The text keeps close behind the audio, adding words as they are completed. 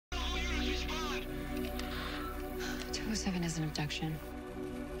207 is an abduction.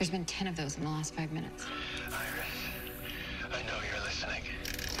 There's been 10 of those in the last 5 minutes. Iris, I know you're listening.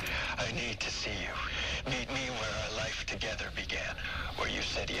 I need to see you. Meet me where our life together began, where you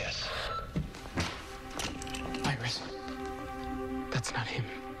said yes. Iris, that's not him.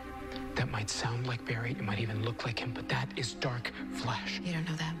 That might sound like Barry, it might even look like him, but that is Dark Flash. You don't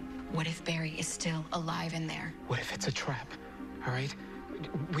know that. What if Barry is still alive in there? What if it's a trap, all right?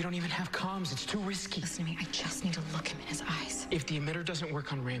 We don't even have comms, it's too risky. Listen to me, I just need to look him in his eyes. If the emitter doesn't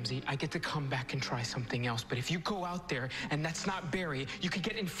work on Ramsey, I get to come back and try something else. But if you go out there and that's not Barry, you could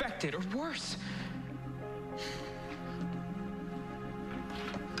get infected or worse.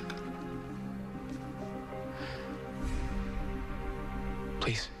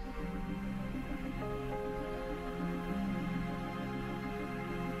 Please.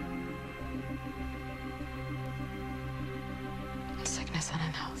 Sickness and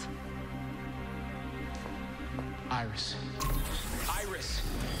unhealth. Iris. Iris!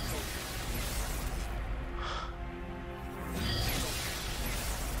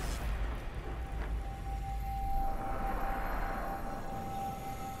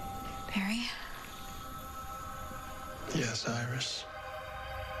 Barry? Yes, Iris.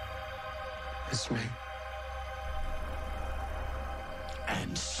 It's me.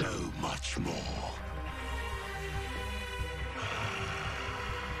 And so much more.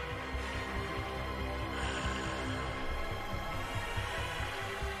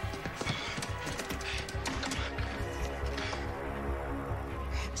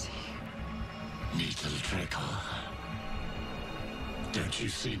 Ramsey. Neat little trick, huh? Don't you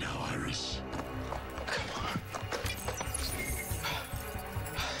see now, Iris? Come on.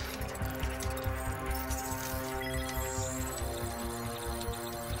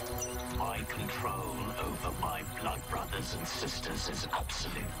 My control over my blood brothers and sisters is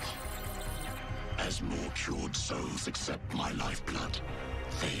absolute. As more cured souls accept my lifeblood,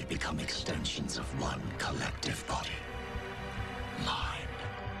 they become extensions of one collective body. Mine.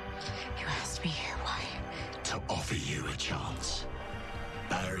 You asked me here why. To offer you a chance.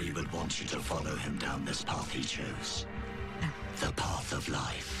 Barry would want you to follow him down this path he chose. No. The path of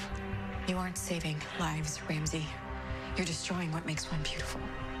life. You aren't saving lives, Ramsey. You're destroying what makes one beautiful.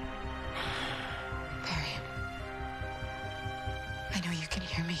 Barry. I know you can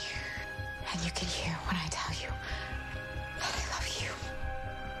hear me. And you can hear when I tell you that I love you.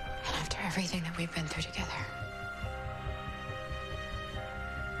 And after everything that we've been through together,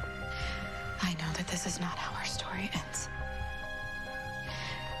 I know that this is not how our story ends.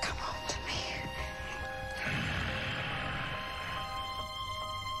 Come home to me.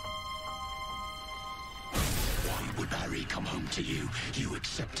 Why would Barry come home to you? You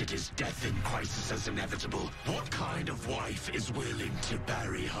accepted his death in crisis as inevitable. What kind of wife is willing to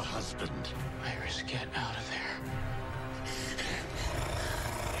bury her husband? Iris, get out of there.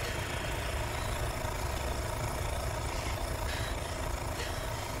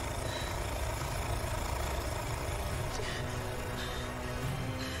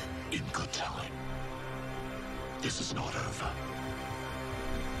 In good time. This is not over.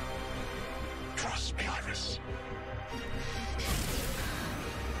 Trust me, Iris.